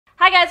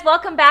Hi guys,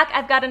 welcome back.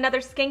 I've got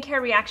another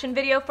skincare reaction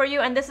video for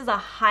you, and this is a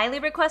highly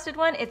requested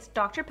one. It's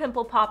Dr.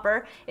 Pimple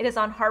Popper. It is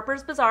on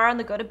Harper's Bazaar on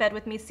the Go to Bed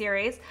With Me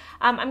series.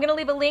 I'm gonna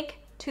leave a link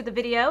to the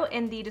video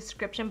in the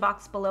description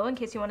box below in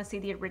case you want to see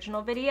the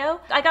original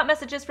video. I got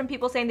messages from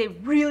people saying they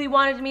really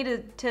wanted me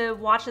to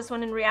watch this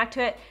one and react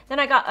to it. Then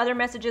I got other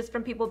messages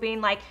from people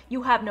being like,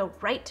 you have no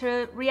right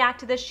to react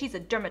to this. She's a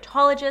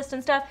dermatologist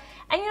and stuff.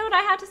 And you know what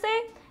I have to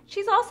say?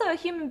 She's also a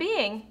human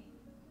being.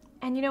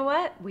 And you know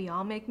what? We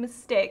all make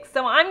mistakes.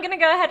 So I'm gonna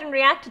go ahead and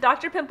react to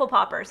Dr. Pimple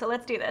Popper. So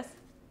let's do this.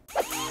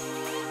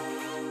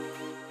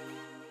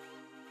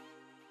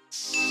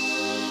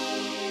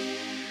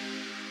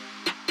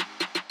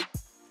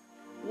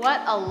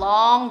 What a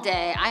long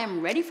day. I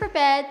am ready for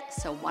bed,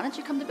 so why don't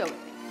you come to bed with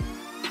me?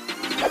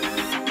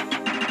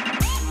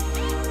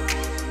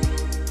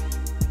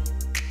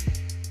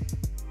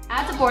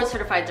 As a board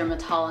certified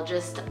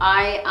dermatologist,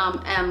 I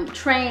am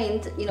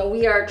trained,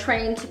 we are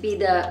trained to be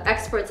the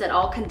experts at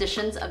all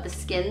conditions of the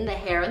skin, the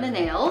hair, and the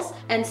nails.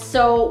 And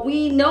so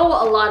we know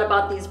a lot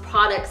about these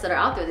products that are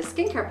out there, the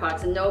skincare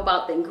products, and know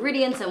about the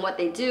ingredients and what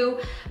they do.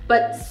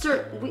 But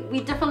we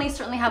definitely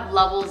certainly have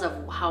levels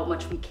of how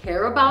much we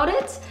care about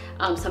it.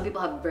 Some people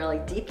have really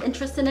deep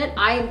interest in it.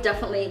 I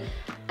definitely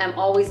am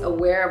always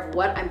aware of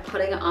what I'm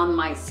putting on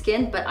my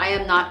skin, but I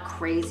am not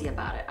crazy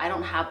about it. I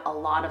don't have a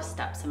lot of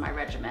steps in my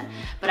regimen,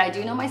 but I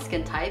do know my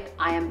skin type.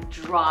 I am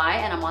dry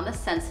and I'm on the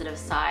sensitive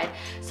side,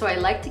 so I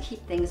like to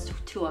keep things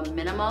to a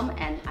minimum,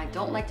 and I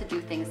don't like to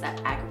do things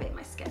that aggravate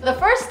my skin. The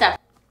first step.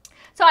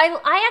 So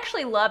I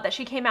actually love that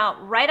she came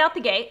out right out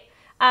the gate.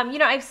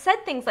 I've said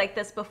things like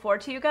this before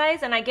to you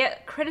guys, and I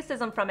get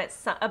criticism from it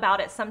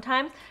about it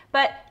sometimes,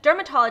 but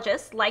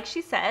dermatologists, like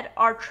she said,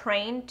 are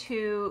trained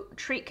to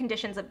treat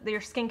conditions of your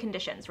skin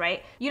conditions,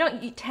 right?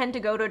 You tend to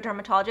go to a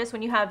dermatologist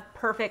when you have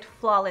perfect,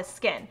 flawless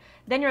skin.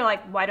 Then you're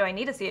like, why do I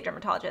need to see a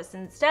dermatologist?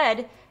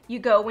 Instead, you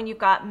go when you've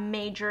got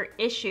major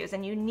issues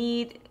and you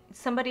need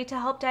somebody to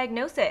help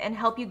diagnose it and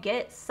help you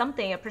get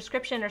something, a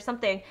prescription or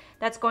something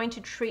that's going to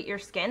treat your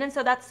skin. And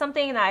so that's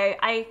something that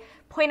I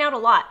point out a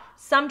lot.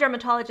 Some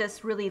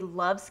dermatologists really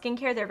love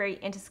skincare. They're very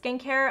into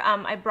skincare.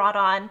 I brought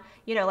on,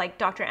 like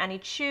Dr. Annie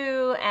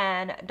Chu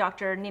and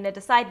Dr. Nina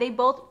Desai. They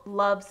both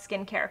love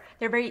skincare.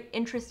 They're very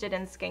interested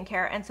in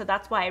skincare, and so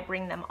that's why I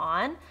bring them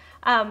on.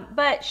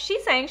 But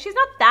she's saying she's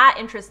not that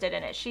interested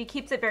in it. She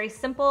keeps it very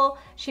simple.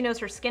 She knows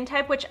her skin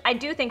type, which I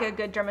do think a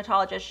good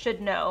dermatologist should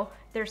know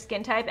their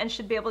skin type and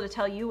should be able to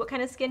tell you what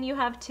kind of skin you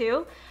have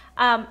too.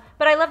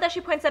 But I love that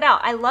she points that out.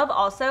 I love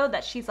also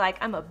that she's like,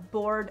 I'm a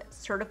board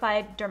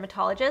certified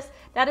dermatologist.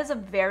 That is a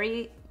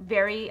very,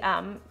 very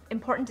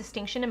important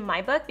distinction in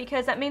my book,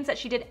 because that means that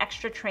she did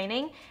extra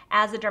training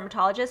as a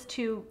dermatologist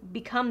to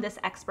become this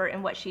expert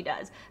in what she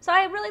does. So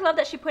I really love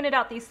that she pointed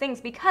out these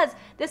things, because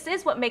this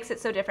is what makes it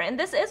so different. And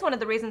this is one of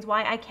the reasons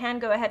why I can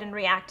go ahead and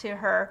react to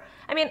her.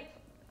 I mean,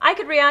 I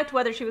could react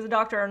whether she was a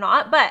doctor or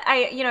not, but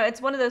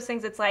it's one of those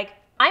things. It's like,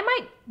 I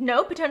might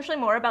know potentially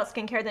more about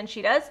skincare than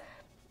she does.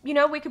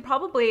 We could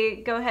probably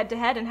go head to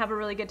head and have a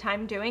really good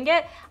time doing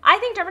it. I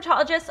think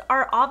dermatologists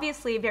are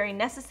obviously very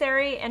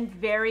necessary and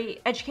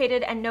very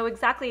educated and know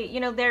exactly,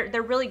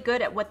 they're really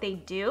good at what they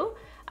do.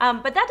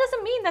 But that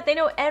doesn't mean that they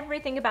know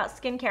everything about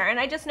skincare. And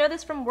I just know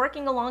this from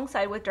working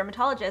alongside with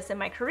dermatologists in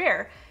my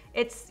career.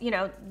 It's,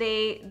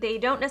 they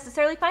don't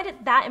necessarily find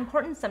it that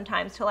important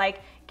sometimes to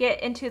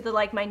get into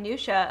the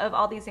minutia of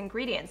all these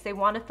ingredients. They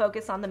want to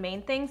focus on the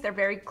main things. They're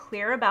very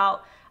clear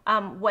about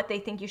what they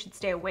think you should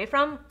stay away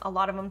from. A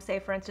lot of them say,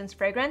 for instance,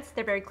 fragrance.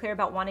 They're very clear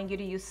about wanting you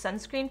to use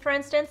sunscreen, for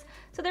instance.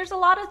 So there's a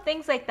lot of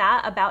things like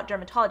that about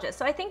dermatologists.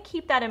 So I think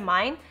keep that in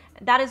mind.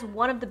 That is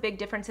one of the big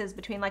differences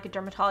between a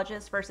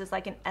dermatologist versus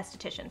an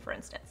esthetician, for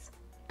instance.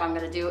 What I'm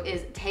gonna do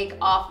is take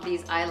off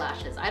these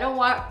eyelashes. I don't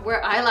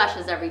wear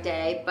eyelashes every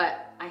day,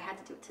 but I had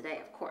to do it today,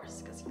 of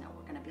course, because we're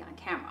gonna be on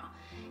camera.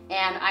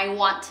 And I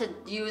want to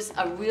use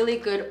a really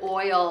good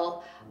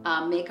oil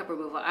makeup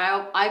remover.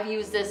 I've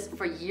used this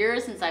for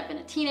years, since I've been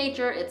a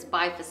teenager. It's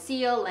by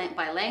Facile,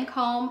 by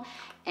Lancome.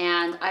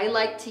 And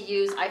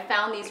I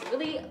found these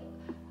really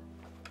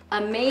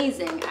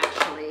amazing,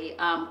 actually,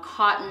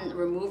 cotton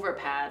remover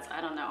pads.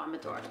 I don't know, I'm a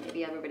dork.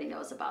 Maybe everybody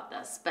knows about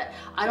this, but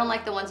I don't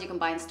like the ones you can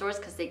buy in stores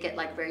because they get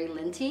very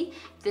linty,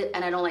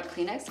 and I don't like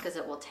Kleenex because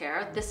it will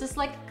tear. This is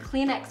like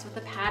Kleenex with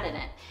a pad in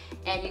it,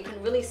 and you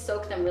can really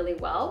soak them really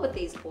well with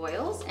these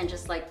oils and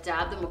just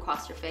dab them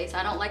across your face.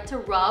 I don't like to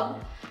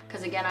rub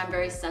because, again, I'm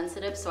very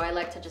sensitive, so I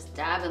like to just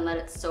dab and let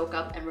it soak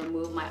up and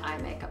remove my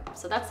eye makeup.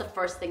 So that's the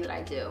first thing that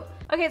I do.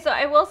 Okay, so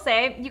I will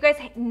say, you guys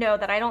know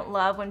that I don't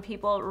love when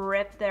people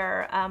rip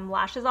their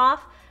lashes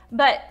off,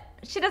 but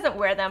she doesn't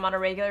wear them on a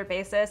regular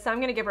basis, so I'm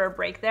gonna give her a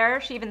break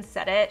there. She even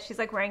said it. She's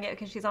wearing it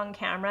because she's on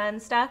camera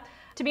and stuff.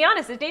 To be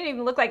honest, it didn't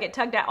even look like it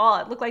tugged at all.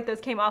 It looked like those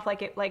came off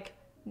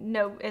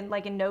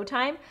in no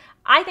time.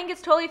 I think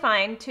it's totally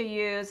fine to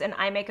use an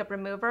eye makeup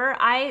remover.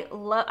 I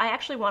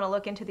actually want to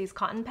look into these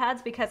cotton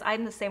pads because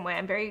I'm the same way.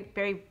 I'm very,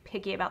 very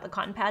picky about the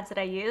cotton pads that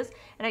I use,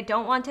 and I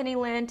don't want any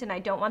lint, and I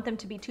don't want them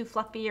to be too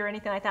fluffy or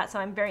anything like that, so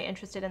I'm very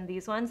interested in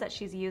these ones that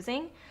she's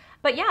using.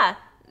 But yeah,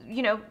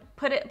 you know,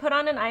 put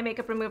on an eye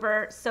makeup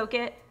remover, soak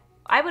it.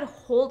 I would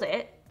hold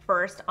it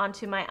first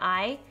onto my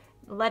eye,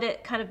 let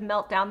it kind of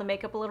melt down the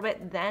makeup a little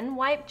bit, then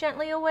wipe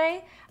gently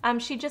away.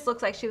 She just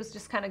looks like she was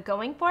just kind of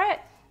going for it.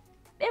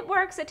 It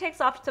works, it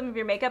takes off some of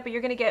your makeup, but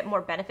you're gonna get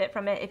more benefit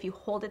from it if you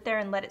hold it there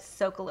and let it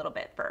soak a little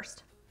bit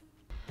first.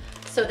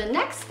 So the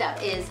next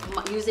step is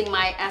using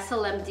my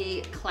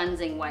SLMD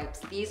cleansing wipes.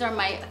 These are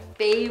my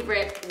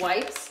favorite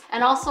wipes.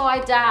 And also I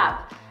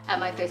dab at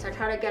my face. I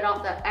try to get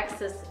out the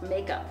excess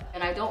makeup.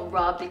 And I don't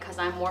rub because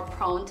I'm more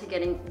prone to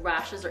getting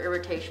rashes or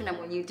irritation. And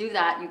when you do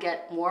that, you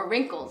get more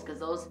wrinkles because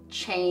those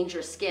change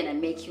your skin and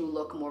make you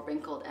look more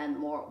wrinkled and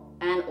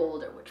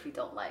older, which we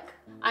don't like.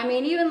 I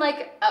mean, even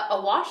like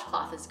a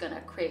washcloth is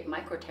gonna create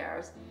micro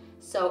tears.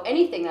 So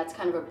anything that's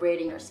kind of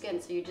abrading your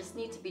skin, so you just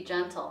need to be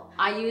gentle.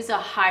 I use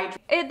a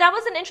That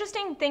was an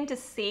interesting thing to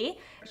see.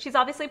 She's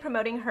obviously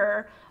promoting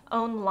her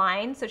own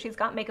line, so she's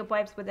got makeup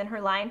wipes within her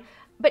line,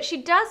 but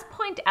she does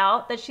point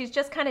out that she's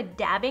just kind of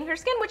dabbing her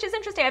skin, which is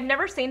interesting. I've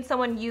never seen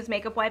someone use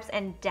makeup wipes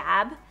and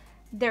dab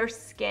their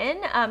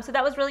skin, so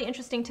that was really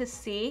interesting to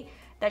see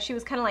that she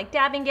was kind of like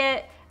dabbing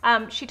it.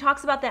 She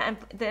talks about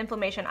the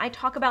inflammation. I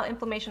talk about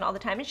inflammation all the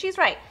time, and she's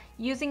right.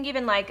 Using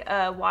even like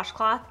a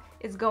washcloth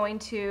is going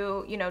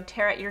to, you know,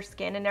 tear at your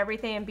skin and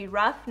everything and be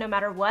rough no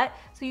matter what.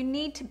 So you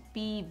need to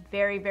be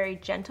very, very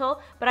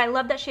gentle. But I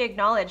love that she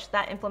acknowledged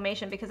that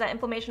inflammation, because that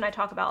inflammation I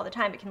talk about all the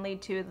time, it can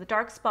lead to the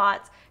dark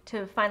spots,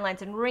 to fine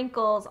lines and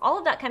wrinkles, all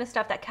of that kind of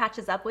stuff that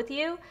catches up with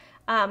you.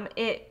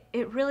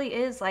 It really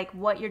is like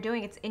what you're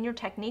doing. It's in your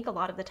technique a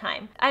lot of the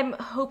time. I'm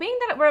hoping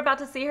that we're about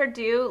to see her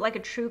do like a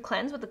true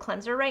cleanse with the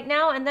cleanser right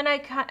now. And then I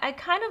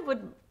kind of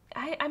would,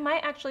 I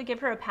might actually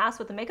give her a pass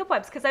with the makeup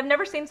wipes, because I've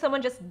never seen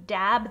someone just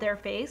dab their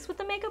face with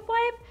the makeup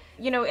wipe.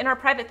 You know, in our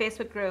private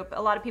Facebook group,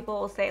 a lot of people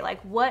will say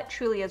like, what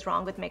truly is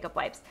wrong with makeup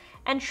wipes?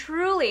 And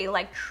truly,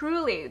 like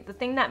truly, the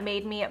thing that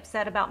made me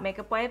upset about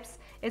makeup wipes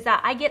is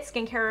that I get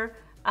skincare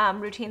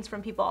routines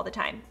from people all the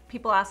time.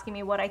 People asking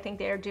me what I think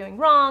they are doing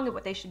wrong and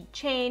what they should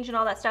change and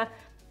all that stuff.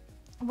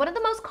 One of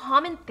the most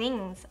common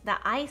things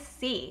that I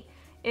see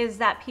is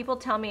that people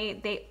tell me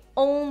they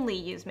only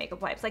use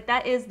makeup wipes. Like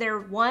that is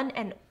their one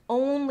and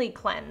only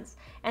cleanse.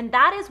 And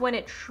that is when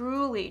it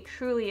truly,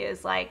 truly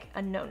is like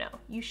a no-no.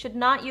 You should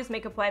not use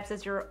makeup wipes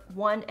as your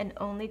one and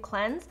only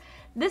cleanse.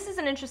 This is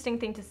an interesting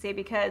thing to see,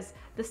 because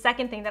the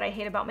second thing that I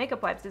hate about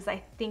makeup wipes is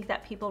I think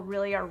that people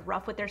really are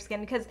rough with their skin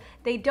because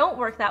they don't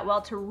work that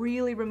well to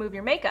really remove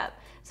your makeup.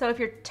 So if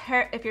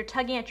you're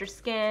tugging at your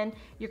skin,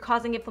 you're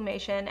causing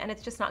inflammation, and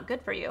it's just not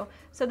good for you.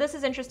 So this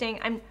is interesting.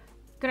 I'm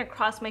gonna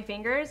cross my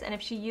fingers, and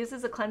if she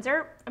uses a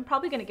cleanser, I'm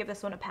probably gonna give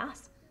this one a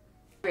pass.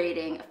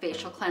 Creating a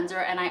facial cleanser,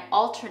 and I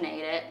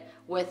alternate it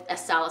with a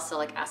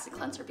salicylic acid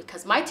cleanser,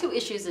 because my two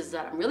issues is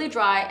that I'm really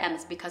dry, and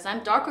it's because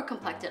I'm darker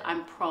complected,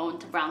 I'm prone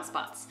to brown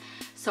spots.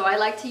 So I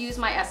like to use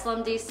my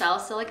SLMD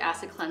salicylic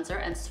acid cleanser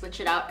and switch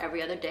it out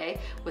every other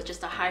day with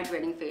just a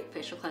hydrating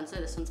facial cleanser.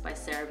 This one's by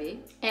CeraVe.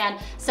 And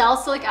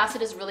salicylic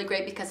acid is really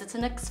great because it's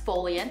an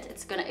exfoliant.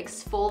 It's gonna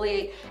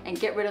exfoliate and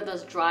get rid of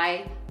those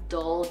dry,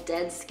 dull,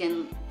 dead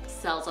skin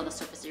cells on the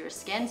surface of your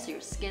skin, so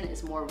your skin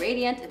is more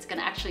radiant. It's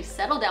gonna actually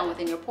settle down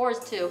within your pores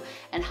too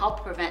and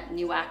help prevent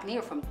new acne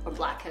or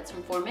blackheads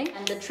from forming.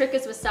 And the trick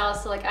is with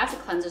salicylic acid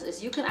cleansers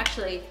is you can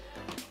actually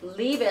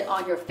leave it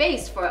on your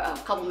face for a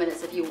couple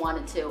minutes if you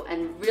wanted to,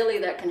 and really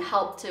that can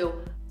help to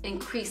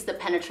increase the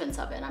penetrance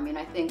of it. I mean,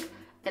 I think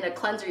in a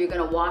cleanser you're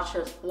gonna wash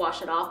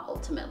it off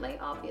ultimately,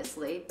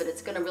 obviously, but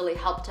it's gonna really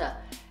help to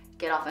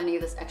get off any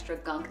of this extra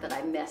gunk that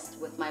I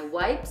missed with my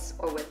wipes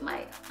or with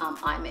my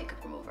eye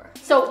makeup remover.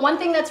 So one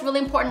thing that's really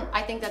important,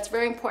 I think that's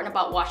very important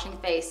about washing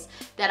face,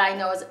 that I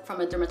know is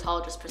from a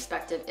dermatologist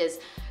perspective, is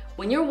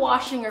when you're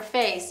washing your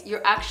face,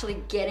 you're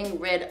actually getting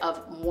rid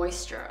of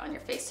moisture on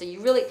your face. So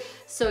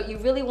you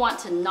really want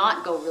to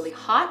not go really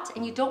hot,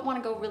 and you don't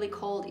want to go really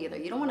cold either.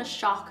 You don't want to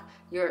shock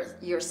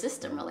your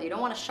system, really. You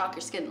don't want to shock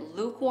your skin.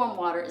 Lukewarm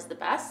water is the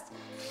best.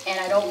 And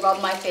I don't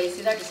rub my face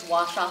either, I just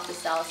wash off the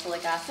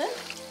salicylic acid.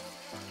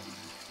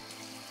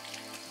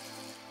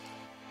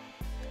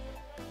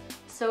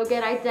 So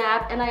again, I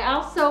dab, and I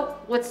also,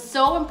 what's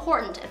so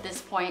important at this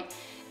point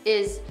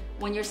is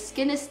when your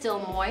skin is still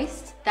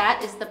moist,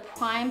 that is the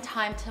prime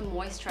time to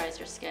moisturize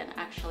your skin,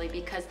 actually,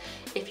 because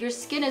if your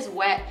skin is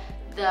wet,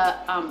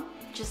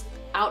 just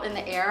out in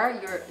the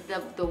air,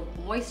 the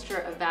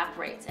moisture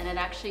evaporates, and it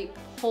actually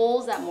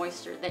pulls that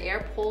moisture, the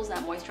air pulls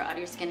that moisture out of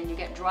your skin, and you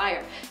get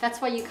drier. That's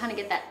why you kind of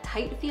get that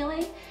tight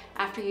feeling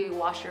after you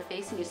wash your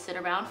face and you sit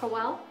around for a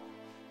while.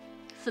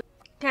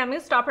 Okay, I'm gonna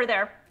stop her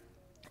there.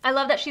 I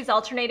love that she's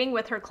alternating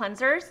with her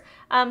cleansers.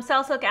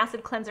 Salicylic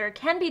acid cleanser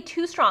can be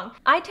too strong.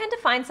 I tend to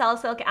find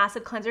salicylic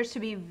acid cleansers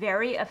to be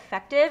very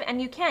effective, and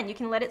you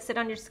can let it sit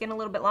on your skin a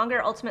little bit longer.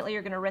 Ultimately,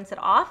 you're gonna rinse it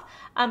off.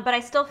 But I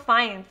still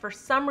find, for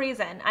some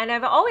reason, and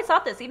I've always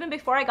thought this, even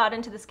before I got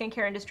into the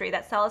skincare industry,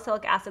 that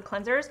salicylic acid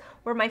cleansers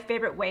were my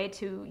favorite way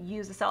to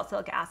use the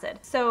salicylic acid.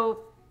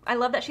 So I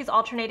love that she's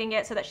alternating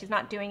it so that she's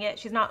not doing it.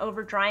 She's not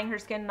over drying her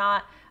skin,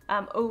 not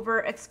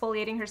over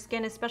exfoliating her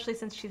skin, especially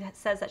since she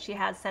says that she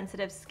has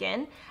sensitive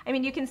skin. I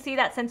mean, you can see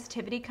that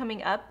sensitivity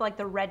coming up, like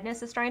the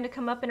redness is starting to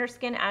come up in her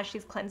skin as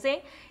she's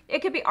cleansing.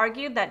 It could be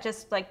argued that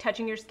just like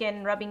touching your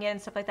skin, rubbing it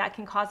and stuff like that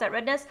can cause that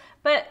redness,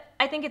 but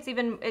I think it's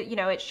even, you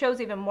know, it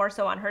shows even more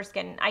so on her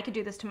skin. I could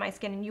do this to my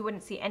skin and you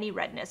wouldn't see any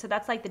redness. So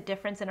that's like the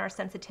difference in our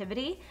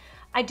sensitivity.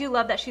 I do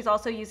love that she's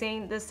also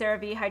using the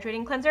CeraVe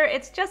Hydrating Cleanser.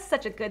 It's just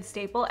such a good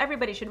staple.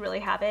 Everybody should really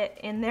have it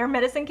in their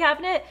medicine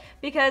cabinet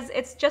because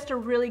it's just a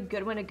really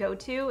good one to go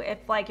to if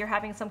like you're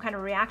having some kind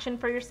of reaction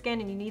for your skin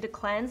and you need a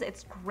cleanse.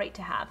 It's great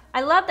to have. I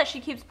love that she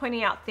keeps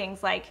pointing out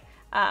things like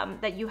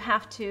that you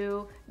have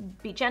to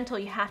be gentle,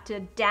 you have to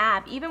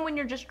dab, even when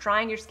you're just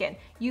drying your skin.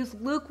 Use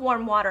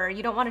lukewarm water.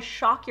 You don't want to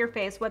shock your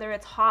face, whether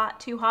it's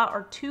hot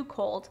or too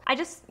cold. I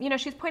just, you know,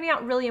 she's pointing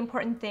out really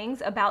important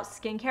things about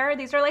skincare.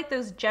 These are like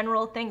those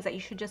general things that you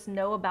should just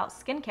know about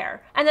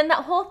skincare. And then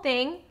that whole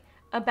thing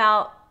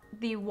about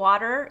the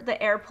water, the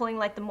air pulling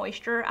like the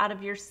moisture out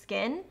of your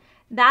skin,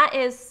 that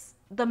is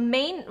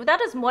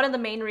one of the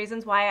main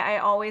reasons why I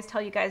always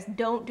tell you guys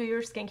don't do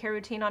your skincare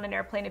routine on an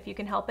airplane if you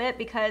can help it,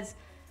 because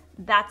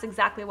that's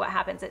exactly what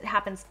happens. It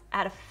happens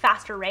at a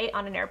faster rate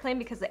on an airplane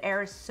because the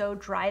air is so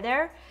dry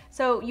there.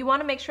 So you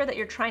want to make sure that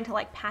you're trying to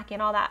like pack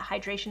in all that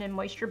hydration and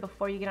moisture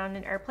before you get on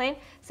an airplane.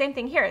 Same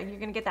thing here. You're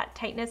going to get that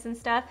tightness and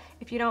stuff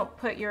if you don't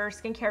put your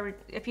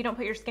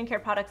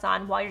skincare products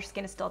on while your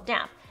skin is still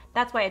damp.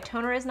 That's why a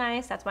toner is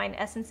nice. That's why an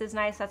essence is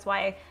nice. That's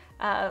why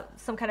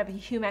some kind of a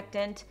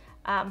humectant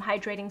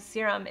hydrating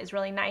serum is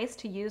really nice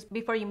to use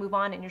before you move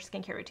on in your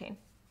skincare routine.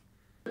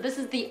 This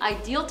is the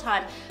ideal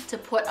time to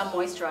put a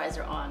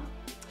moisturizer on.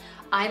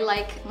 I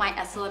like my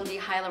SLMD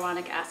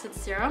hyaluronic acid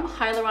serum.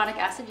 Hyaluronic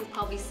acid, you've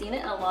probably seen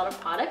it in a lot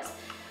of products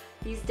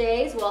these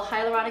days. Well,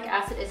 hyaluronic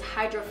acid is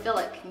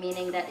hydrophilic,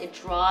 meaning that it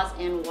draws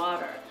in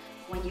water.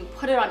 When you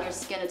put it on your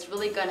skin, it's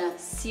really gonna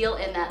seal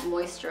in that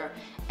moisture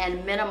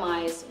and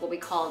minimize what we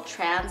call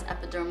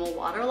transepidermal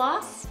water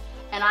loss.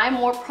 And I'm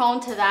more prone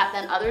to that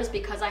than others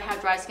because I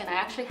have dry skin. I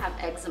actually have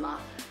eczema,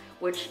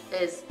 which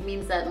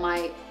means that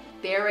my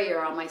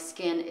barrier on my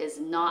skin is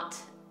not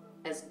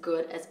as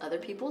good as other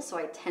people, so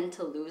I tend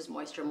to lose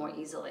moisture more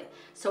easily.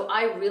 So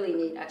I really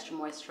need extra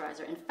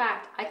moisturizer. In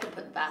fact, I could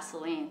put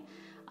Vaseline,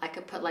 I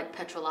could put like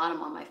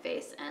petrolatum on my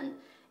face and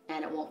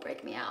it won't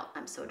break me out.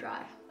 I'm so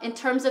dry. In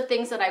terms of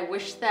things that I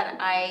wish that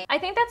I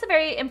think that's a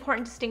very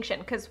important distinction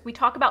because we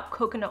talk about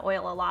coconut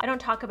oil a lot. I don't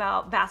talk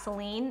about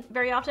Vaseline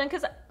very often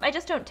because I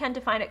just don't tend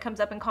to find it comes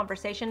up in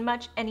conversation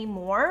much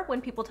anymore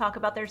when people talk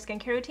about their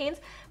skincare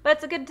routines, but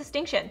it's a good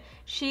distinction.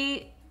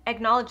 She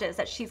acknowledges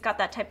that she's got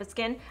that type of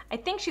skin. I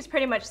think she's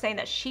pretty much saying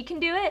that she can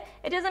do it.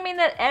 It doesn't mean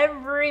that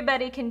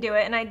everybody can do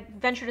it, and I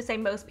venture to say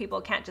most people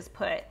can't just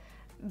put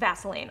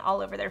Vaseline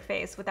all over their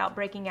face without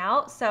breaking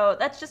out. So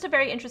that's just a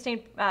very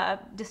interesting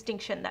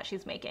distinction that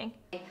she's making.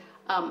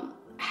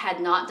 Had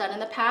not done in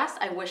the past.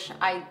 I wish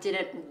I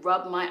didn't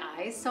rub my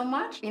eyes so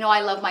much. You know,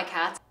 I love my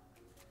cats.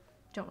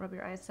 Don't rub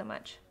your eyes so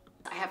much.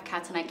 I have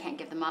cats and I can't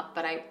give them up,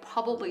 but I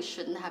probably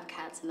shouldn't have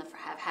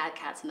had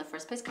cats in the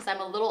first place because I'm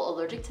a little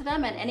allergic to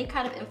them, and any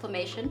kind of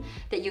inflammation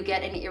that you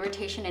get, any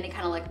irritation, any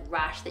kind of like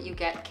rash that you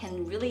get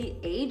can really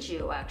age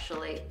you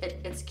actually.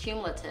 It's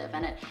cumulative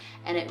and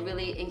it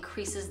really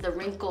increases the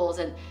wrinkles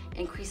and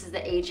increases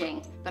the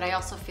aging. But I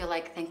also feel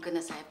like, thank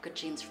goodness I have good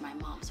genes from my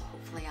mom, so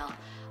hopefully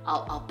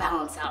I'll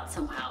balance out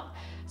somehow.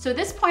 So at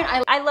this point,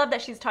 I love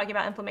that she's talking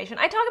about inflammation.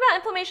 I talk about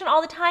inflammation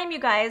all the time, you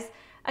guys.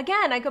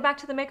 Again, I go back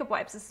to the makeup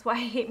wipes. This is why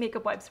I hate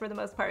makeup wipes for the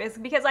most part, is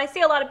because I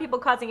see a lot of people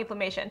causing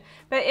inflammation,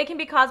 but it can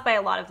be caused by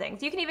a lot of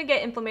things. You can even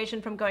get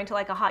inflammation from going to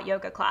like a hot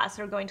yoga class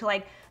or going to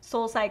like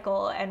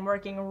SoulCycle and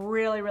working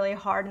really, really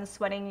hard and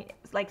sweating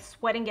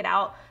it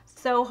out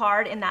so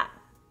hard in that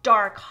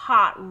dark,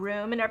 hot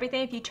room and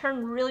everything. If you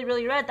turn really,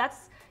 really red,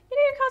 that's, you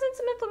know, you're causing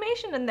some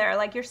inflammation in there.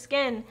 Like your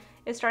skin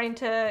is starting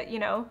to, you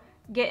know,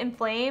 get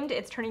inflamed,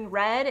 it's turning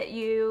red,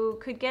 you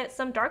could get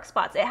some dark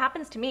spots. It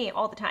happens to me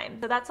all the time.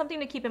 So that's something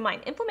to keep in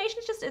mind. Inflammation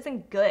just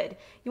isn't good.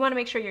 You wanna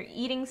make sure you're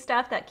eating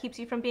stuff that keeps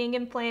you from being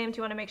inflamed.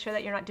 You wanna make sure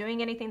that you're not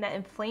doing anything that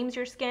inflames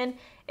your skin.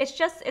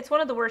 It's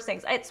one of the worst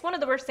things. It's one of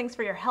the worst things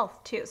for your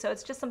health too. So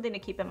it's just something to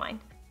keep in mind.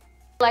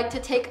 I like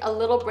to take a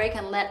little break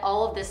and let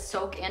all of this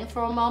soak in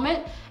for a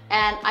moment,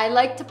 and I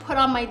like to put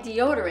on my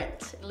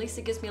deodorant. At least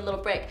it gives me a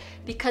little break,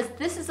 because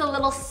this is a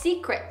little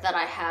secret that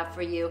I have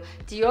for you.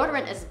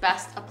 Deodorant is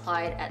best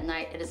applied at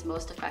night. It is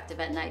most effective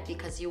at night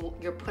because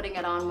you're putting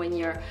it on when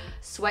your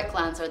sweat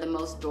glands are the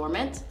most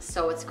dormant,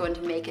 so it's going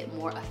to make it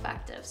more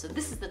effective. So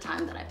this is the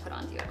time that I put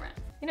on deodorant.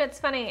 You know, it's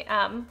funny,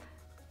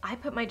 I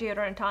put my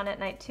deodorant on at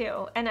night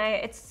too, and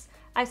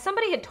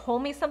somebody had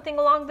told me something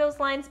along those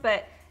lines,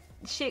 but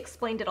she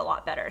explained it a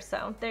lot better,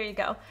 so there you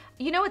go.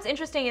 You know what's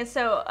interesting is,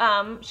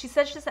 so she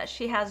says just that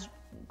she has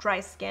dry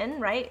skin,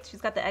 right?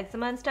 She's got the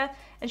eczema and stuff,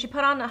 and she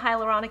put on a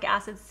hyaluronic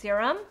acid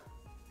serum,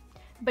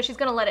 but she's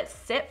gonna let it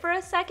sit for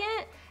a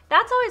second.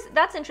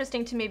 That's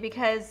interesting to me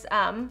because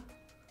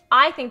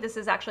I think this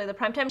is actually the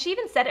prime time. She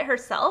even said it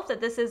herself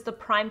that this is the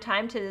prime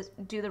time to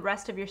do the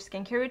rest of your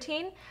skincare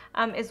routine,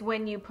 is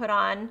when you put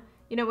on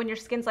you know, when your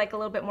skin's like a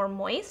little bit more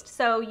moist.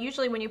 So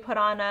usually when you put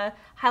on a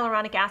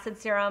hyaluronic acid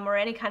serum or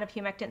any kind of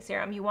humectant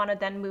serum, you want to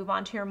then move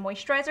on to your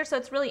moisturizer. So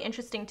it's really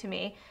interesting to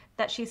me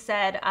that she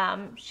said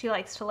she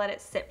likes to let it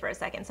sit for a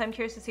second. So I'm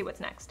curious to see what's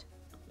next.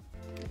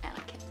 And I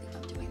can't believe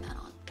I'm doing that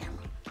on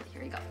camera, but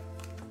here you go.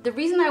 The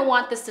reason I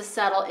want this to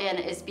settle in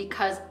is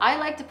because I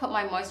like to put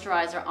my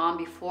moisturizer on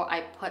before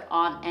I put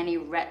on any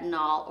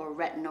retinol or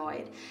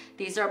retinoid.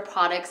 These are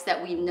products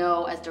that we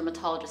know as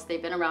dermatologists, they've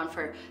been around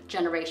for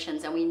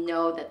generations, and we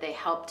know that they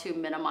help to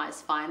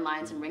minimize fine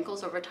lines and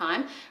wrinkles over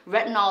time.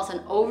 Retinol is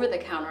an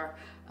over-the-counter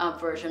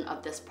version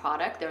of this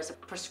product. There's a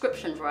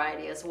prescription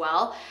variety as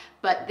well,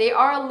 but they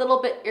are a little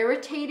bit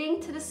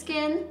irritating to the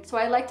skin. So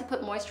I like to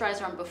put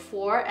moisturizer on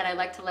before, and I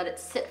like to let it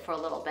sit for a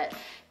little bit.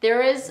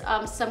 There is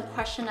some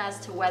question as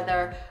to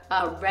whether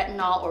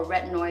retinol or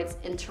retinoids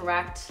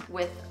interact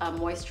with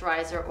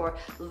moisturizer or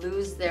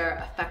lose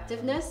their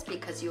effectiveness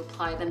because you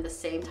apply them the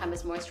same time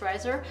as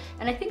moisturizer.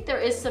 And I think there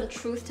is some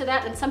truth to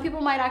that. And some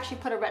people might actually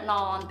put a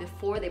retinol on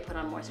before they put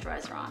on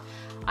moisturizer on.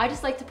 I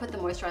just like to put the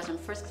moisturizer on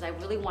first because I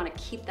really want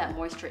to keep that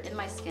moisture in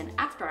my skin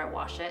after I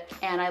wash it.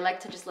 And I like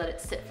to just let it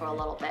sit for a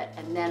little bit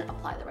and then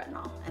apply the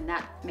retinol. And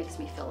that makes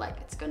me feel like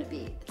it's gonna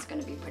be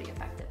pretty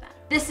effective then.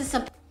 This is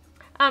something.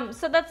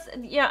 So that's,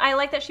 you know, I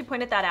like that she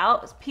pointed that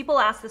out. People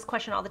ask this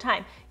question all the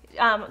time.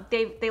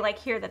 They like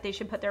hear that they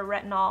should put their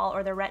retinol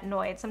or their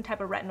retinoid, some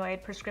type of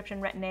retinoid,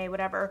 prescription retin-A,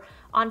 whatever,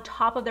 on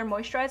top of their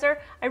moisturizer.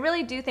 I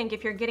really do think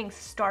if you're getting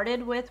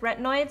started with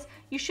retinoids,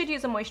 you should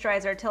use a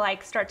moisturizer to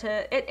like start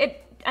to,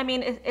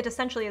 it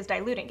essentially is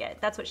diluting it.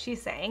 That's what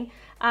she's saying.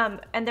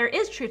 And there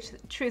is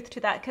truth to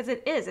that because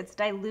it's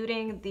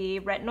diluting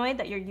the retinoid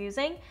that you're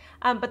using.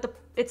 But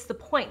it's the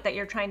point that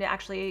you're trying to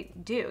actually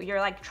do. You're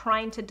like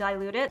trying to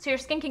dilute it so your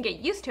skin can get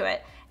used to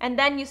it. And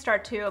then you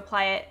start to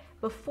apply it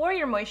before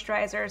your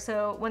moisturizer,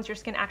 so once your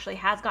skin actually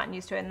has gotten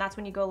used to it, and that's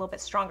when you go a little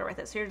bit stronger with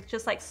it. So you're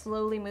just like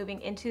slowly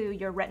moving into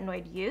your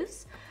retinoid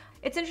use.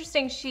 It's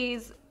interesting,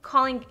 she's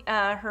calling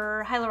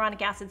her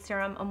hyaluronic acid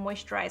serum a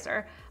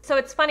moisturizer. So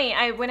it's funny,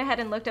 I went ahead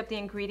and looked up the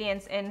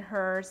ingredients in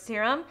her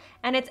serum,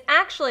 and it's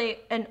actually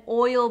an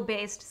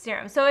oil-based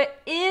serum. So it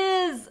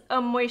is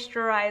a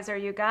moisturizer,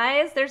 you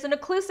guys. There's an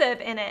occlusive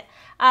in it.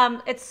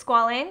 It's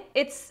squalane.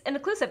 It's an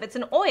occlusive, it's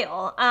an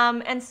oil.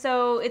 And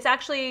so it's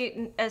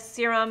actually a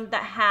serum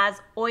that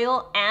has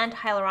oil and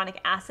hyaluronic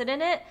acid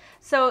in it.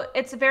 So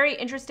it's very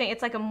interesting.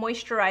 It's like a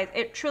moisturizer.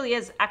 It truly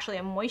is actually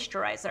a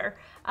moisturizer.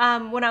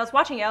 When I was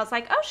watching it, I was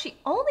like, oh, she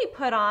only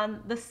put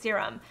on the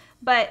serum.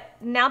 But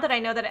now that I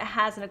know that it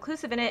has an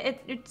occlusive in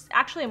it, it's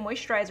actually a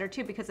moisturizer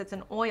too because it's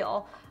an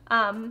oil.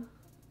 And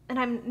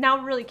I'm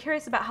now really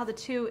curious about how the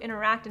two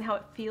interact and how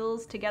it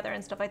feels together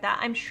and stuff like that.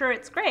 I'm sure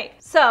it's great.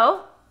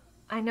 So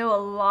I know a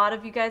lot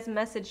of you guys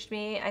messaged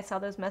me. I saw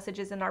those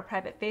messages in our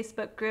private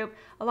Facebook group.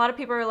 A lot of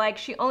people are like,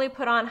 she only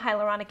put on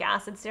hyaluronic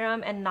acid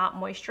serum and not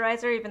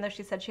moisturizer, even though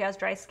she said she has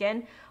dry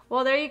skin.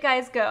 Well, there you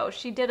guys go.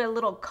 She did a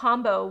little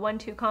combo,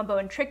 1-2 combo,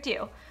 and tricked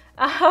you.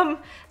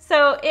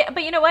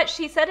 But you know what?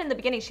 She said in the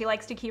beginning she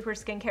likes to keep her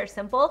skincare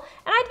simple.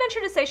 And I'd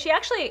venture to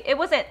say it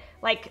wasn't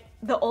like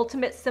the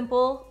ultimate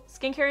simple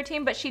skincare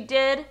routine, but she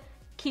did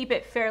keep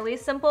it fairly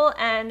simple.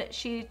 And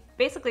she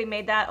basically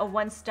made that a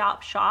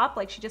one-stop shop.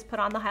 Like she just put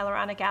on the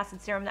hyaluronic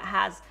acid serum that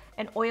has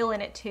an oil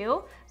in it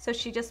too. So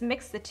she just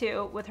mixed the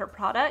two with her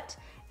product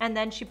and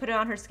then she put it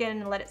on her skin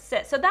and let it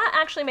sit. So that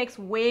actually makes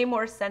way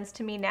more sense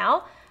to me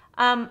now.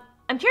 I'm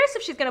curious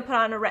if she's gonna put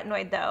on a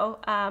retinoid though,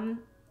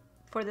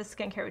 for this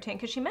skincare routine,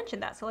 because she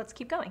mentioned that, so let's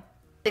keep going.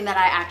 Thing that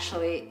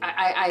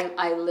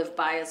I live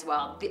by as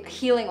well. The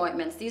healing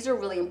ointments, these are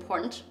really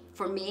important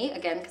for me,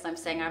 again, because I'm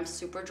saying I'm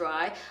super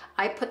dry.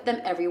 I put them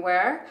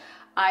everywhere.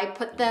 I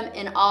put them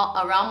in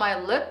around my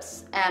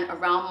lips and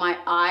around my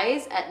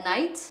eyes at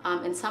night.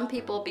 And some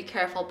people, be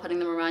careful putting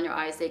them around your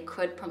eyes. They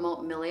could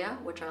promote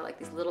milia, which are like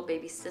these little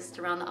baby cysts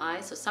around the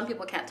eyes. So some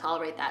people can't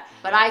tolerate that,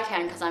 but I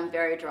can because I'm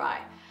very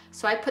dry.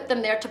 So I put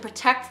them there to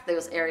protect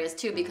those areas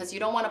too, because you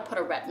don't want to put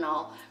a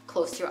retinol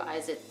close to your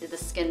eyes. The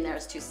skin there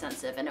is too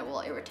sensitive and it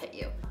will irritate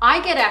you.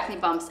 I get acne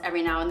bumps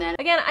every now and then.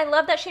 Again, I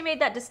love that she made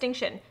that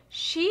distinction.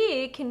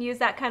 She can use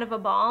that kind of a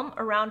balm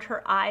around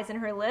her eyes and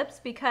her lips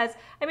because,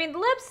 I mean, the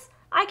lips,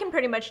 I can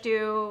pretty much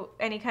do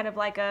any kind of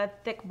like a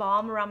thick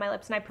balm around my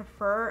lips, and I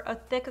prefer a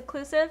thick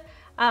occlusive.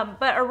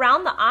 But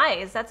around the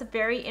eyes, that's a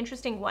very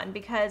interesting one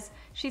because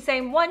she's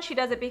saying, one, she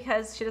does it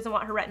because she doesn't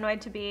want her retinoid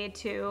to be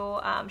too,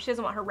 she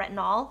doesn't want her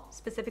retinol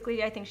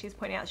specifically. I think she's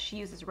pointing out she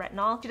uses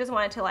retinol. She doesn't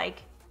want it to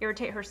like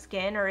irritate her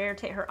skin or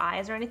irritate her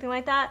eyes or anything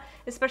like that,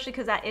 especially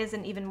because that is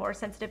an even more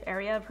sensitive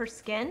area of her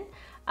skin.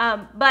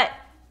 But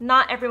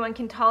not everyone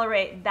can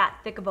tolerate that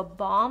thick of a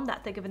balm,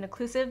 that thick of an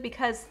occlusive,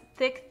 because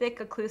thick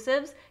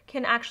occlusives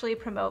can actually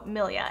promote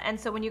milia. And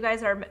so when you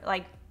guys are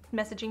like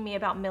messaging me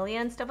about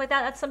milia and stuff like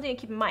that, that's something to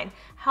keep in mind.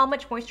 How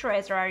much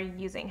moisturizer are you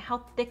using? How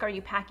thick are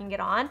you packing it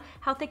on?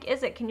 How thick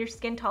is it? Can your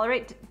skin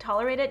tolerate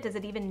it? Does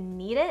it even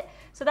need it?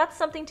 So that's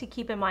something to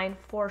keep in mind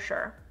for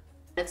sure.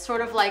 It's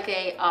sort of like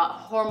a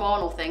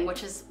hormonal thing,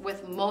 which is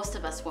with most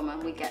of us women,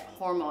 we get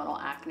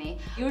hormonal acne.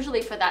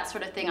 Usually for that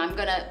sort of thing, I'm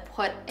gonna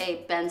put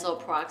a benzoyl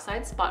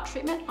peroxide spot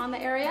treatment on the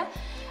area.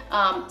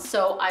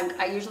 So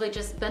I usually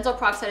just, benzoyl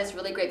peroxide is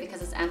really great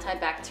because it's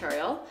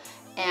antibacterial,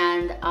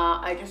 and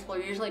I will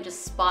usually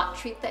just spot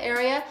treat the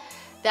area.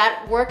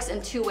 That works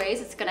in two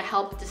ways. It's gonna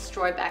help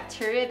destroy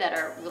bacteria that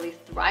are really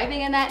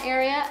thriving in that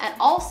area, and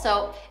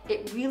also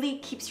it really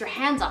keeps your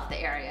hands off the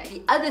area.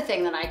 The other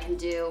thing that I can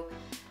do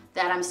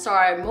that I'm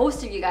sorry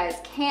most of you guys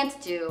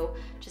can't do,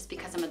 just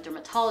because I'm a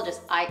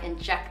dermatologist, I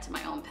inject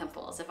my own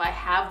pimples. If I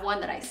have one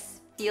that I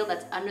feel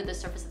that's under the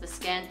surface of the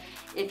skin,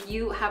 if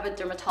you have a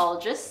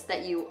dermatologist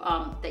that you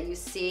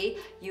see,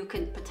 you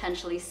can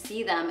potentially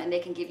see them and they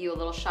can give you a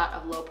little shot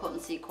of low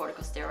potency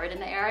corticosteroid in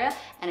the area,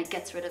 and it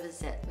gets rid of a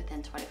zit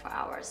within 24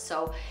 hours.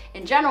 So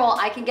in general,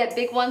 I can get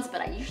big ones, but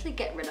I usually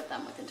get rid of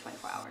them within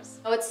 24 hours.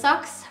 So it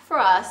sucks for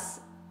us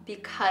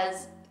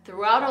because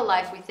throughout our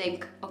life we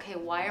think, okay,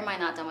 why am I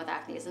not done with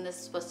acne? Isn't this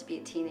supposed to be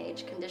a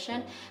teenage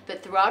condition?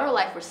 But throughout our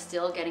life we're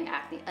still getting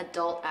acne,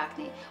 adult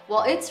acne.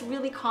 Well, it's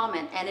really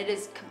common, and it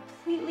is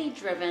completely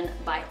driven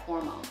by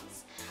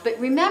hormones. But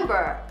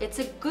remember, it's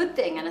a good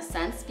thing in a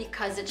sense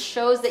because it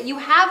shows that you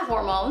have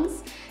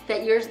hormones,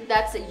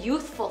 that's a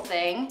youthful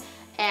thing,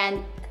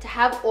 and to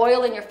have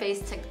oil in your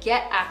face to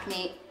get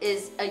acne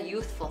is a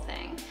youthful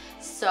thing.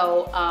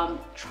 So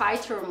try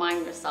to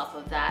remind yourself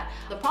of that.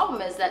 The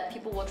problem is that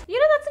people will... You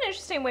know, that's an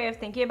interesting way of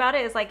thinking about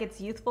it, is like it's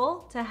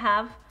youthful to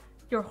have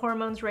your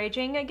hormones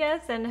raging, I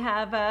guess, and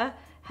have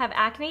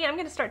acne. I'm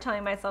gonna start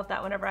telling myself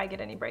that whenever I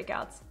get any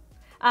breakouts.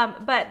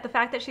 But the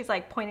fact that she's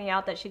like pointing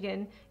out that she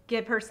can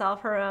give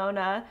herself her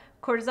own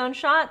cortisone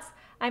shots,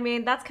 I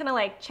mean, that's kind of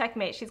like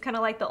checkmate. She's kind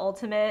of like the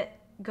ultimate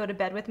go to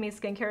bed with me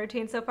skincare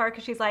routine so far,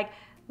 because she's like,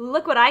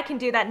 look what I can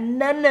do that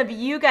none of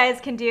you guys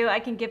can do.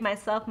 I can give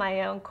myself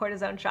my own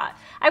cortisone shot.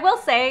 I will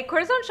say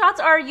cortisone shots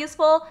are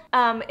useful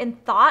in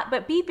thought,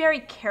 but be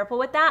very careful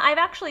with that. I've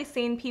actually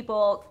seen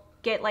people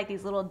get like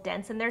these little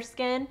dents in their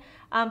skin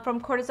from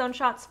cortisone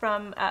shots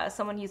from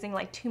someone using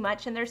like too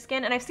much in their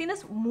skin. And I've seen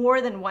this more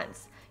than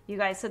once, you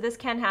guys, so this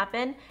can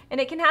happen. And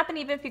it can happen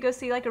even if you go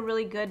see like a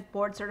really good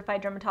board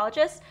certified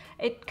dermatologist.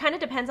 It kind of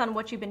depends on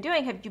what you've been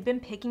doing. Have you been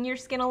picking your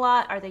skin a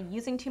lot? Are they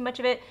using too much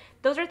of it?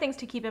 Those are things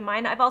to keep in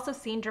mind. I've also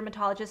seen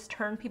dermatologists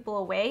turn people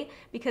away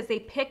because they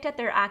picked at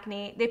their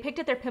acne, they picked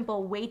at their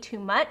pimple way too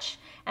much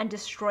and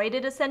destroyed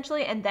it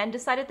essentially, and then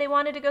decided they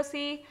wanted to go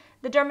see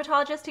the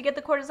dermatologist to get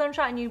the cortisone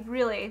shot, and you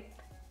really,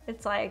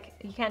 it's like,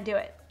 you can't do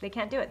it. They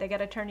can't do it. They got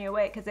to turn you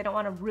away because they don't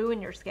want to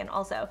ruin your skin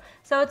also.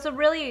 So it's a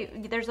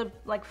really, there's a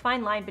like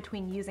fine line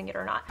between using it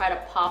or not. Try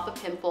to pop a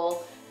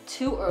pimple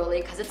too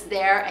early because it's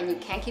there and you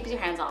can't keep your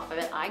hands off of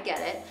it. I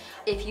get it.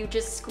 If you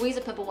just squeeze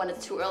a pimple when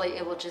it's too early,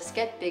 it will just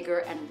get bigger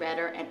and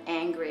redder and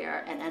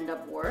angrier and end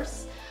up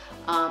worse.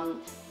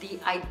 The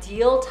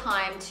ideal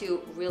time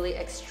to really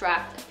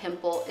extract a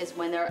pimple is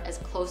when they're as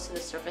close to the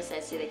surface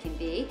as they can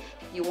be.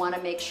 You want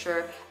to make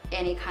sure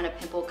any kind of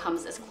pimple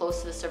comes as close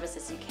to the surface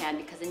as you can,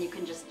 because then you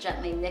can just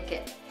gently nick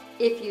it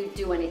if you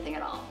do anything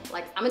at all.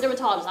 Like, I'm a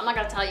dermatologist, I'm not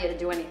gonna tell you to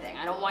do anything.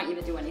 I don't want you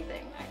to do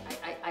anything.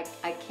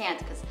 I can't,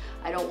 because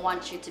I don't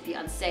want you to be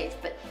unsafe,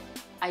 but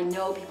I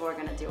know people are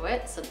gonna do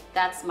it, so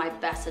that's my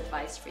best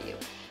advice for you.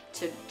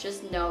 To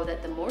just know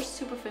that the more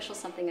superficial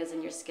something is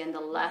in your skin, the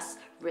less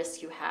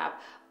risk you have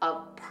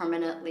of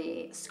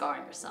permanently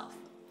scarring yourself.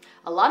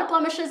 A lot of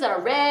blemishes that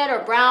are red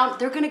or brown,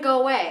 they're gonna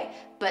go away,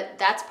 but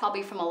that's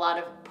probably from a lot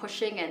of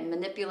pushing and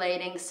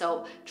manipulating,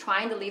 so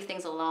trying to leave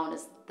things alone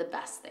is the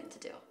best thing to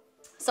do.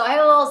 So I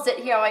have a little zit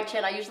here on my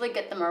chin. I usually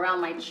get them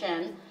around my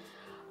chin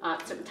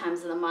certain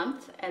times of the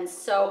month, and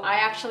so I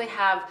actually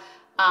have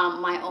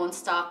my own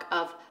stock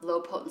of low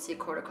potency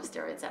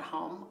corticosteroids at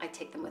home. I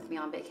take them with me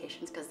on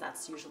vacations because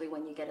that's usually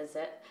when you get a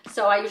zit.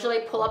 So I usually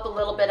pull up a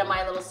little bit of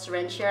my little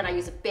syringe here, and I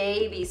use a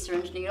baby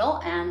syringe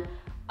needle, and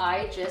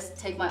I just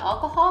take my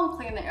alcohol and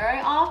clean the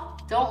area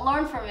off. Don't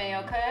learn from me,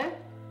 okay?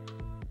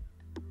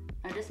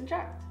 I just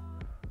inject.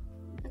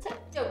 That's it.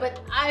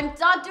 But I'm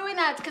not doing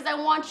that because I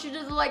want you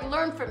to like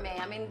learn from me.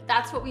 I mean,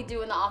 that's what we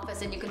do in the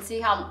office, and you can see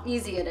how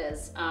easy it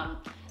is.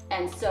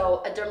 And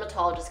so a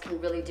dermatologist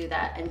can really do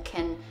that, and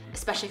can,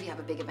 especially if you have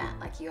a big event,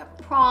 like you have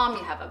a prom,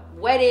 you have a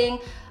wedding,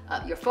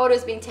 your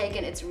photos being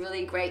taken, it's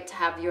really great to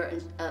have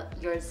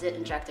your zit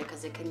injector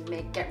because it can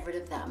get rid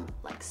of them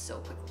like so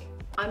quickly.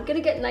 I'm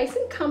gonna get nice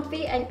and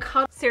comfy and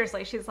cut.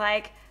 Seriously, she's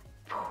like,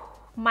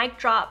 mic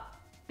drop,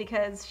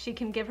 because she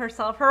can give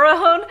herself her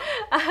own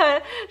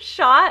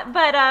shot.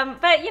 But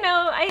you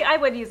know, I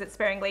would use it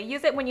sparingly.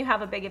 Use it when you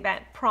have a big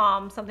event,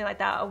 prom, something like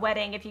that, a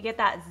wedding. If you get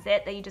that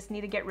zit that you just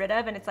need to get rid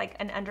of and it's like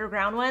an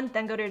underground one,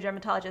 then go to a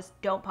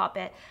dermatologist, don't pop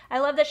it. I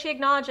love that she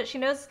acknowledged that she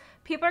knows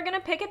people are gonna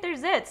pick at their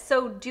zits,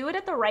 so do it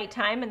at the right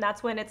time, and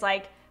that's when it's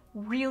like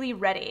really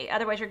ready.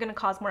 Otherwise you're gonna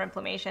cause more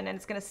inflammation and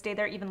it's gonna stay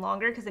there even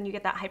longer, because then you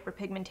get that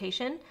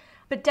hyperpigmentation.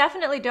 But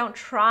definitely don't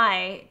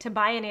try to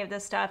buy any of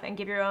this stuff and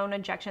give your own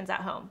injections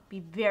at home. Be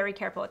very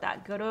careful with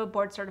that. Go to a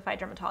board certified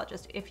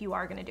dermatologist if you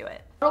are gonna do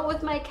it.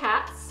 With my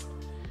cats,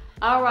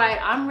 All right,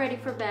 I'm ready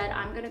for bed.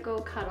 I'm gonna go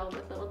cuddle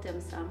with little Dim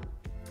Sum.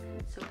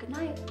 So good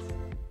night.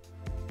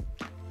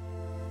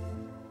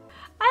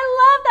 I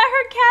love that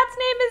her cat's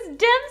name is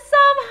Dim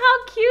Sum.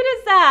 How cute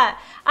is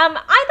that?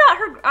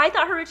 I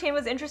thought her routine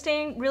was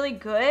interesting, really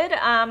good.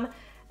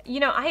 You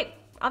know, I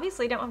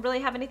obviously don't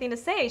really have anything to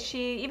say.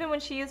 Even when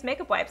she used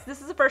makeup wipes,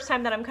 this is the first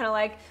time that I'm kind of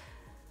like,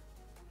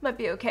 might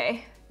be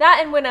okay.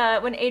 That and when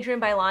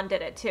Adrienne Bailon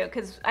did it too,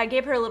 because I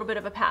gave her a little bit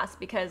of a pass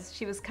because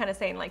she was kind of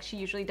saying like she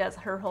usually does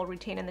her whole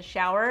routine in the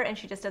shower and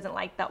she just doesn't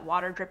like that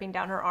water dripping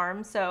down her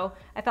arm. So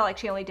I felt like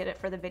she only did it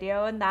for the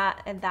video in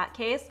that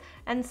case.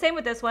 And same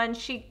with this one,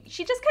 she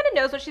just kind of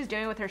knows what she's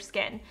doing with her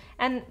skin.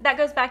 And that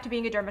goes back to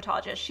being a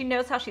dermatologist. She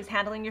knows how she's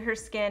handling her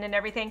skin and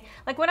everything.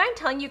 Like when I'm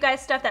telling you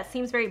guys stuff that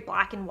seems very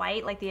black and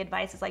white, like the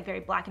advice is like very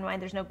black and white,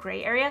 there's no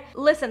gray area.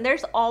 Listen,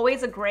 there's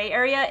always a gray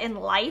area in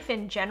life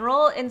in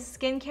general, in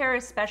skincare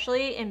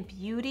especially, in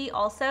beauty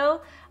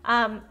also.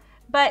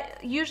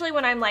 But usually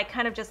when I'm like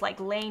kind of just like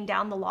laying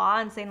down the law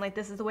and saying like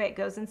this is the way it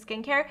goes in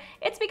skincare,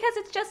 it's because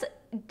it's just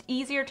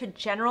easier to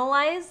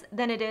generalize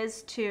than it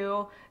is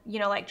to, you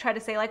know, like try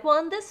to say like, well,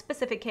 in this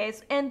specific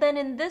case, and then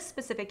in this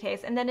specific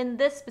case, and then in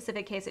this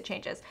specific case it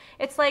changes.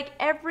 It's like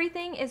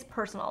everything is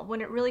personal. When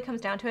it really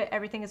comes down to it,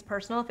 everything is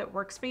personal. If it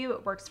works for you,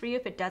 it works for you.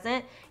 If it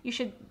doesn't, you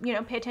should, you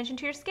know, pay attention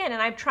to your skin.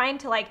 And I'm trying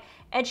to like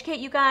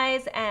educate you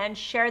guys and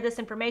share this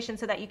information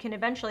so that you can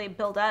eventually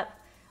build up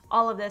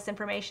all of this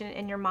information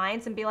in your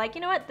minds and be like, you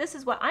know what, this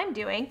is what I'm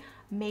doing.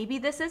 Maybe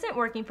this isn't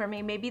working for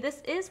me. Maybe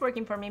this is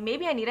working for me.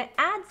 Maybe I need to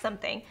add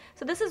something.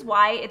 So this is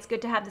why it's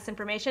good to have this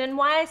information and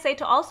why I say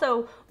to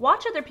also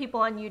watch other people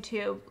on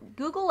YouTube,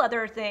 Google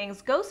other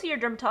things, go see your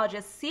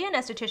dermatologist, see an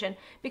esthetician,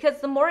 because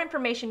the more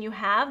information you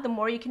have, the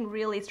more you can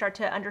really start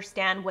to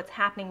understand what's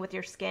happening with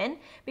your skin,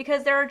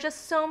 because there are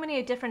just so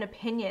many different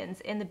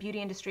opinions in the beauty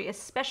industry,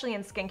 especially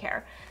in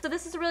skincare. So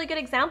this is a really good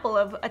example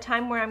of a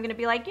time where I'm gonna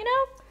be like, you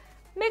know,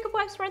 makeup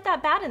wipes weren't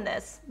that bad in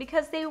this,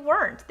 because they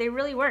weren't. They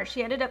really weren't.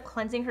 She ended up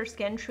cleansing her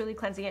skin, truly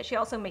cleansing it. She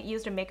also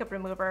used a makeup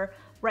remover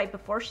right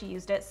before she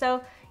used it.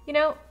 So, you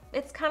know,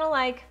 it's kind of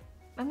like,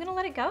 I'm gonna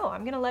let it go.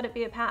 I'm gonna let it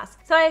be a pass.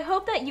 So I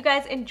hope that you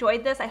guys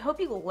enjoyed this. I hope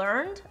you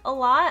learned a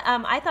lot.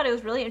 I thought it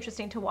was really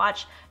interesting to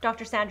watch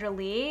Dr. Sandra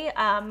Lee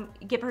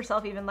give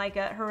herself even like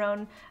her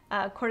own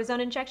cortisone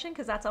injection,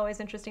 because that's always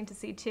interesting to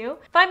see too.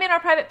 Find me in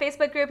our private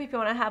Facebook group if you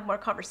wanna have more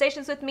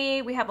conversations with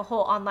me. We have a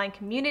whole online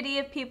community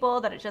of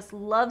people that just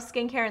love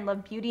skincare and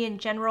love beauty in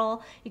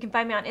general. You can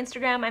find me on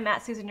Instagram. I'm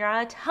at Susan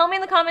Yara. Tell me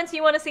in the comments who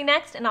you wanna see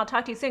next, and I'll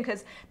talk to you soon,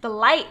 because the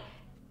light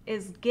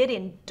is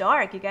getting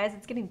dark, you guys.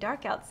 It's getting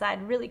dark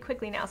outside really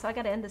quickly now, so I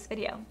gotta end this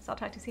video. So I'll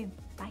talk to you soon.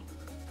 Bye.